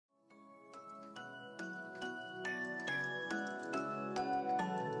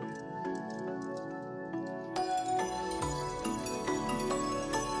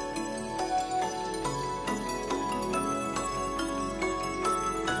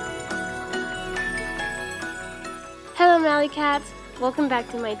MALYCATs! Welcome back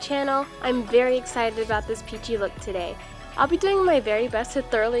to my channel. I'm very excited about this peachy look today. I'll be doing my very best to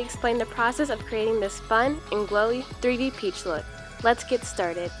thoroughly explain the process of creating this fun and glowy 3D peach look. Let's get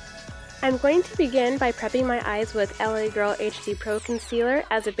started. I'm going to begin by prepping my eyes with LA Girl HD Pro Concealer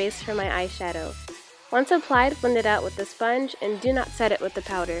as a base for my eyeshadow. Once applied, blend it out with the sponge and do not set it with the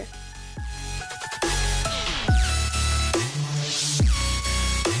powder.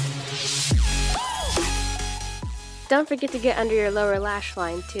 Don't forget to get under your lower lash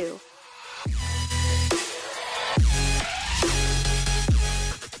line too.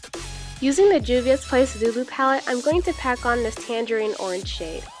 Using the Juvia's Place Zulu palette, I'm going to pack on this tangerine orange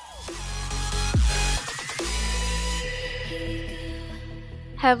shade.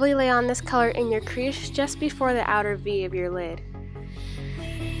 Heavily lay on this color in your crease just before the outer V of your lid.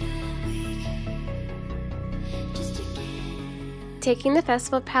 Taking the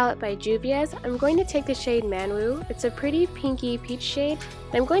Festival palette by Juvia's, I'm going to take the shade Manwu. It's a pretty pinky peach shade,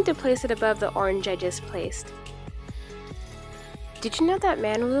 and I'm going to place it above the orange I just placed. Did you know that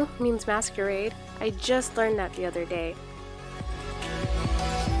Manwu means masquerade? I just learned that the other day.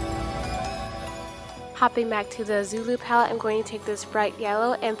 Hopping back to the Zulu palette, I'm going to take this bright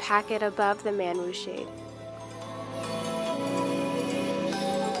yellow and pack it above the Manwu shade.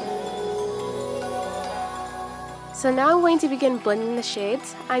 So now I'm going to begin blending the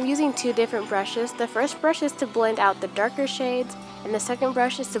shades. I'm using two different brushes. The first brush is to blend out the darker shades, and the second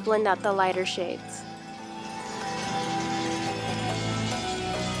brush is to blend out the lighter shades.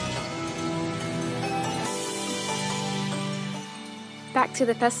 Back to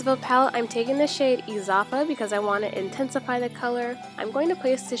the Festival palette, I'm taking the shade Izapa because I want to intensify the color. I'm going to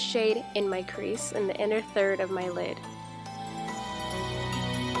place this shade in my crease in the inner third of my lid.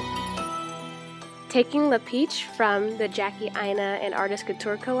 Taking the peach from the Jackie Aina and Artist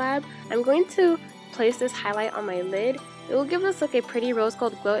Couture collab, I'm going to place this highlight on my lid. It will give us like a pretty rose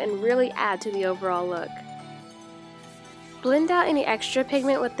gold glow and really add to the overall look. Blend out any extra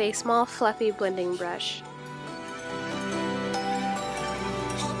pigment with a small fluffy blending brush.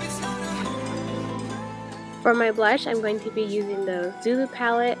 For my blush, I'm going to be using the Zulu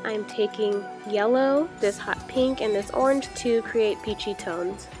palette. I'm taking yellow, this hot pink, and this orange to create peachy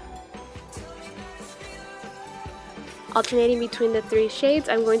tones. Alternating between the three shades,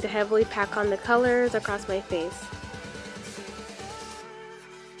 I'm going to heavily pack on the colors across my face.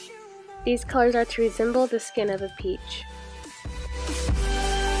 These colors are to resemble the skin of a peach.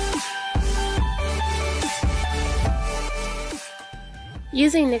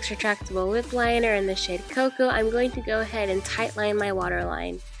 Using NYX Retractable Lip Liner in the shade Cocoa, I'm going to go ahead and tightline my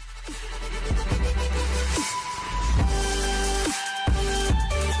waterline.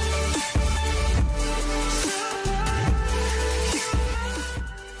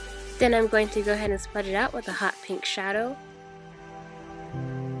 Then I'm going to go ahead and smudge it out with a hot pink shadow.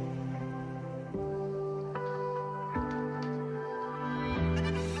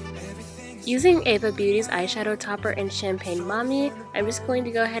 Using Aeva Beauty's eyeshadow topper in Champagne Mami, I'm just going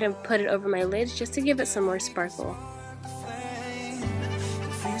to go ahead and put it over my lids just to give it some more sparkle.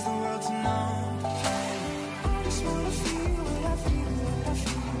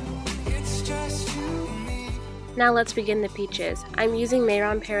 Now let's begin the peaches. I'm using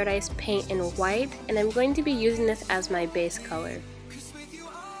Mayron Paradise paint in white, and I'm going to be using this as my base color.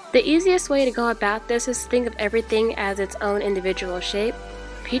 The easiest way to go about this is to think of everything as its own individual shape.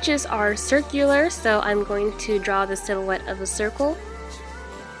 Peaches are circular, so I'm going to draw the silhouette of a circle.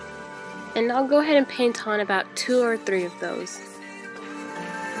 And I'll go ahead and paint on about 2 or 3 of those.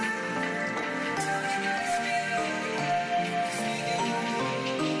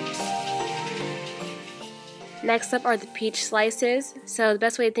 Next up are the peach slices. So the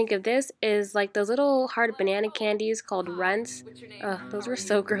best way to think of this is like those little hard banana candies called runts. Ugh, those were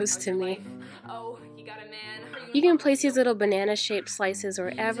so gross to me. You can place these little banana shaped slices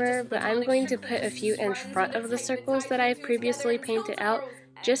wherever, but I'm going to put a few in front of the circles that I've previously painted out,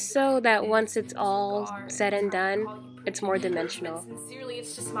 just so that once it's all said and done, it's more dimensional. Sincerely,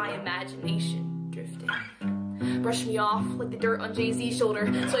 it's just my imagination drifting. Brush me off like the dirt on Jay-Z's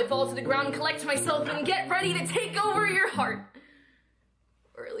shoulder, so I fall to the ground and collect myself and get ready to take over your heart.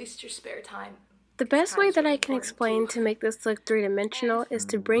 Or at least your spare time. The best way that I can explain to make this look three-dimensional is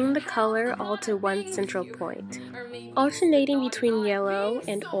to bring the color all to one central point, alternating between yellow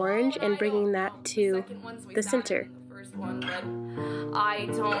and orange and bringing that to the center. I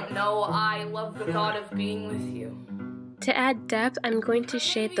don't know, I love the thought of being with you. To add depth, I'm going to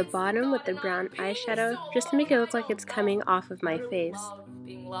shade the bottom with the brown eyeshadow just to make it look like it's coming off of my face.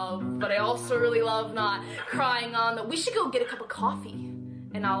 Being loved, but I also really love not crying on the we should go get a cup of coffee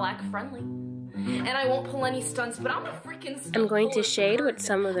and I'll act friendly. And I won't pull any stunts, but I'm a freaking stunt. I'm going to shade with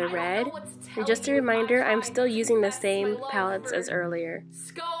some of the red. And just a reminder, I'm still using the same palettes as earlier.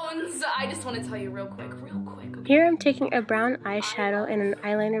 Scones, I just want to tell you real quick. Okay. Here I'm taking a brown eyeshadow and an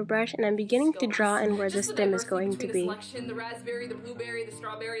eyeliner brush, and I'm beginning to draw in where the stem is going to be. The raspberry, the blueberry, the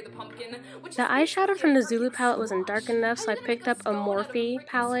strawberry, the pumpkin. The eyeshadow from the Zulu palette wasn't dark enough, so I picked up a Morphe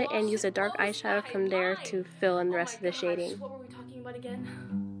palette and used a dark eyeshadow from there to fill in the rest of the shading. What were we talking about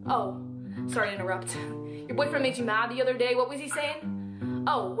again? Oh, sorry to interrupt. Your boyfriend made you mad the other day. What was he saying?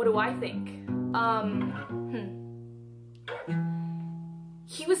 Oh, what do I think?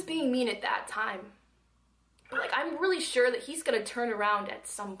 He was being mean at that time. Like, I'm really sure that he's gonna turn around at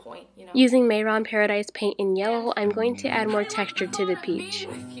some point, you know? Using Mayron Paradise paint in yellow, I'm going to add more texture to the peach,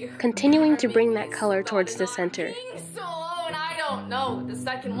 continuing to bring that color towards the center. So alone, I don't know. The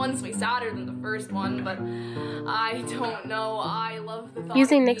second one's way sadder than the first one, but I don't know. I love the thought.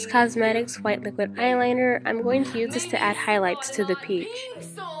 Using NYX Cosmetics White Liquid Eyeliner, I'm going to use this to add highlights to the peach.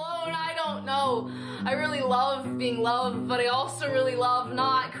 So alone, I don't know. I really love being loved, but I also really love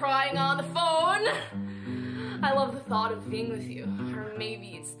not crying on the phone. I love the thought of being with you, or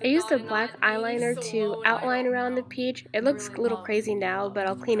maybe it's I used a black eyeliner to outline around the peach. It looks a little crazy now, but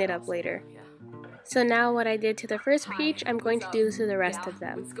I'll clean it up later. So now what I did to the first peach, I'm going to do to the rest of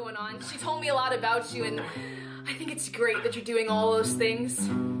them. What's going on? She told me a lot about you, and I think it's great that you're doing all those things.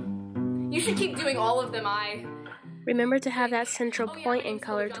 You should keep doing all of them, Remember to have that central point and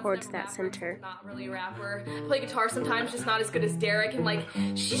color towards that center. Not really a rapper. I play guitar sometimes, just not as good as Derek, and like,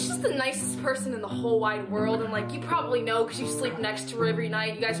 she's just the nicest person in the whole wide world, and like, you probably know because you sleep next to her every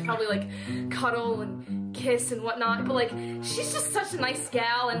night. You guys probably like cuddle and kiss and whatnot, but like, she's just such a nice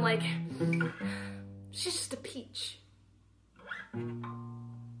gal, and like, she's just a peach.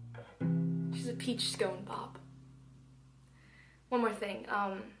 She's a peach scone pop. One more thing,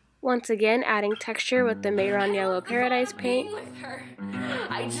 Once again, adding texture with the Mayron Yellow Paradise paint. With her.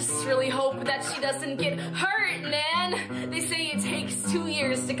 I just really hope that she doesn't get hurt, man. They say it takes 2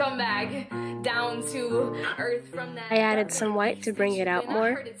 years to come back down to earth from that. I added some white to bring it out more.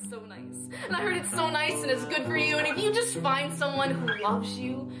 I heard it's so nice. And I heard it's so nice and it's good for you. And if you just find someone who loves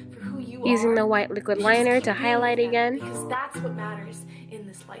you for who you are. Using the white liquid liner to highlight again. Because that's what matters in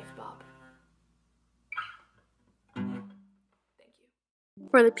this life, Bob.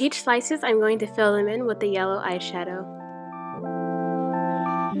 For the peach slices, I'm going to fill them in with the yellow eyeshadow.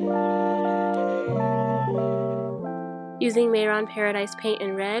 Using Mayron Paradise paint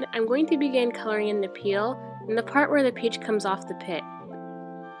in red, I'm going to begin coloring in the peel and the part where the peach comes off the pit.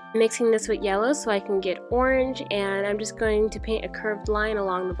 I'm mixing this with yellow so I can get orange, and I'm just going to paint a curved line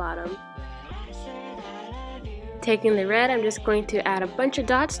along the bottom. Taking the red, I'm just going to add a bunch of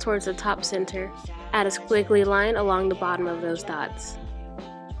dots towards the top center. Add a squiggly line along the bottom of those dots.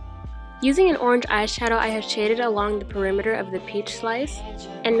 Using an orange eyeshadow, I have shaded along the perimeter of the peach slice,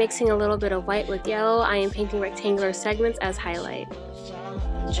 and mixing a little bit of white with yellow, I am painting rectangular segments as highlight.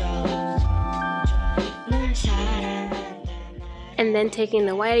 And then taking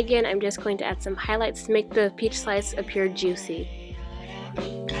the white again, I'm just going to add some highlights to make the peach slice appear juicy.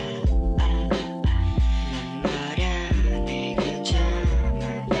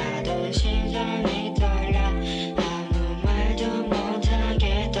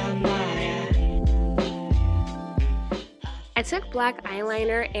 I took black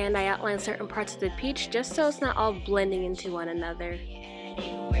eyeliner and I outlined certain parts of the peach just so it's not all blending into one another.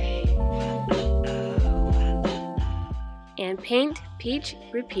 And paint, peach,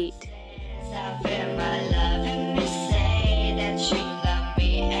 repeat.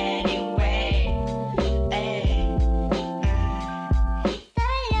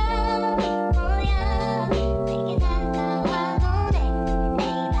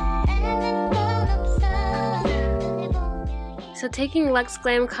 So taking NYX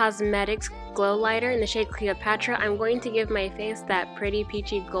Glam Cosmetics Glow Lighter in the shade Cleopatra, I'm going to give my face that pretty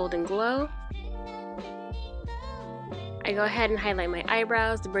peachy golden glow. I go ahead and highlight my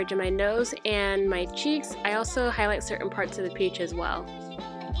eyebrows, the bridge of my nose, and my cheeks. I also highlight certain parts of the peach as well.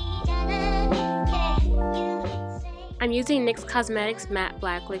 I'm using NYX Cosmetics Matte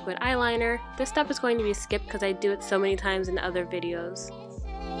Black Liquid Eyeliner. This step is going to be skipped because I do it so many times in other videos.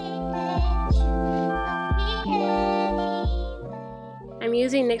 I'm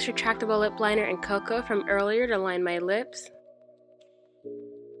using NYX Retractable Lip Liner and Cocoa from earlier to line my lips.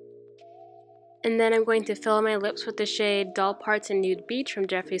 And then I'm going to fill my lips with the shade Dull Parts and Nude Beach from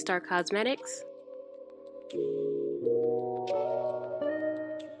Jeffree Star Cosmetics.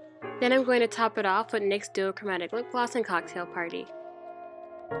 Then I'm going to top it off with NYX Duochromatic Lip Gloss and Cocktail Party.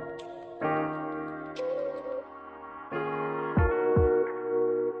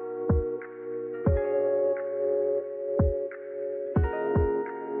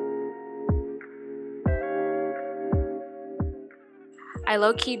 I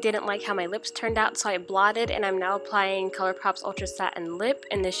low-key didn't like how my lips turned out, so I blotted, and I'm now applying ColourPop's Ultra Satin Lip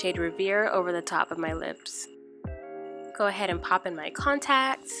in the shade Revere over the top of my lips. Go ahead and pop in my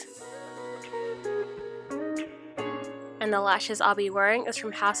contacts. And the lashes I'll be wearing is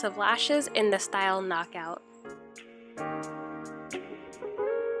from House of Lashes in the style Knockout.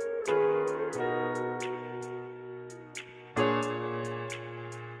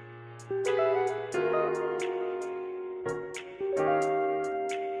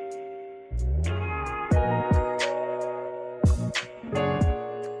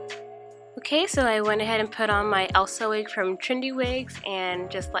 Okay, so I went ahead and put on my Elsa wig from Trendy Wigs, and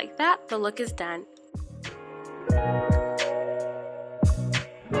just like that, the look is done.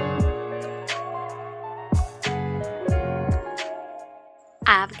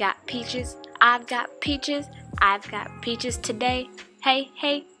 I've got peaches, I've got peaches, I've got peaches today, hey,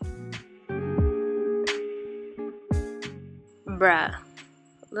 hey. Bruh,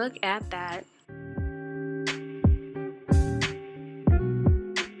 look at that.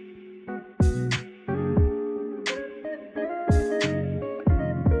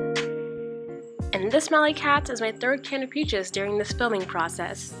 And this MALYCAT is my third can of peaches during this filming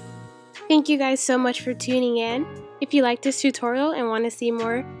process. Thank you guys so much for tuning in. If you like this tutorial and want to see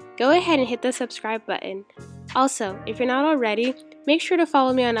more, go ahead and hit the subscribe button. Also, if you're not already, make sure to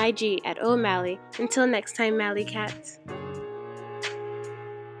follow me on IG at @OMally. Until next time, MALYCATs.